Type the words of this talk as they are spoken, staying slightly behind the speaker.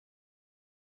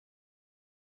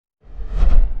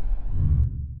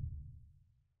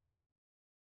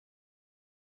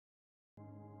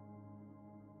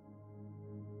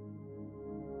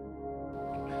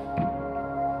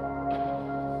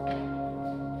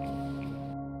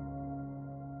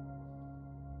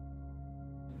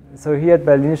So here at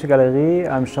Berlinische Galerie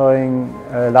I'm showing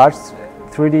a large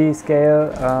 3D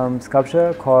scale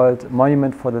sculpture called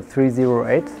Monument for the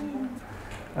 308,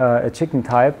 a chicken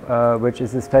type which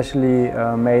is especially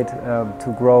made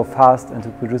to grow fast and to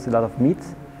produce a lot of meat.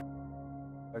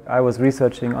 I was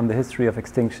researching on the history of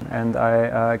extinction, and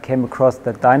I came across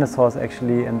that dinosaurs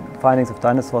actually, and findings of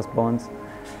dinosaurs bones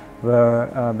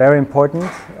were very important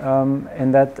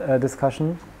in that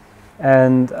discussion.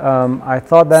 And I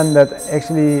thought then that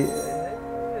actually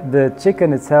the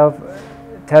chicken itself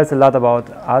tells a lot about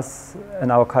us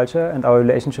and our culture and our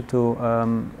relationship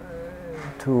to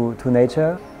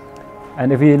nature.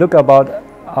 And if we look at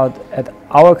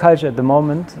our culture at the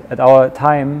moment, at our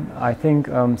time, I think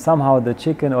somehow the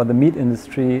chicken or the meat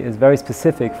industry is very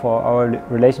specific for our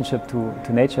relationship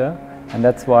to nature, and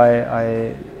that's why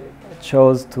I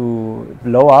chose to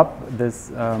blow up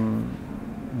this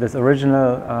this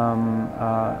original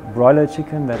broiler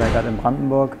chicken that I got in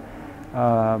Brandenburg,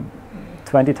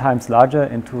 20 times larger,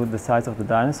 into the size of the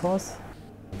dinosaurs.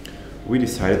 We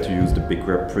decided to use the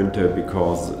BigRep printer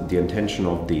because the intention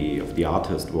of the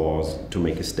artist was to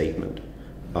make a statement,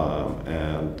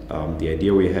 and the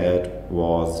idea we had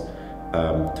was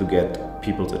to get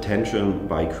people's attention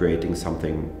by creating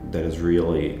something that is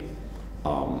really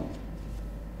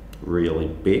really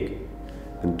big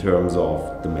in terms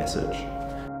of the message.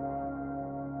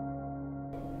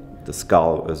 The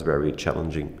skull is very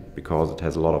challenging because it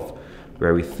has a lot of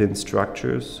very thin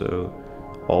structures, so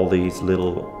all these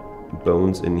little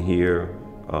bones in here,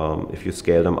 if you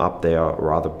scale them up, they are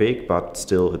rather big, but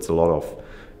still it's a lot of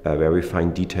very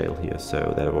fine detail here,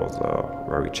 so that was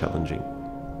very challenging.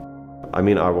 I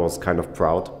mean, I was kind of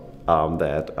proud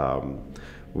that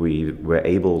we were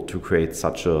able to create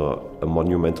such a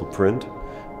monumental print,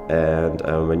 and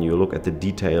when you look at the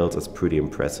details, it's pretty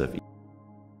impressive.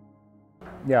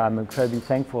 Yeah, I'm incredibly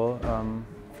thankful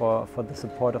for the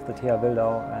support of the TH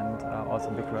Wildau and also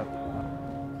BigRep.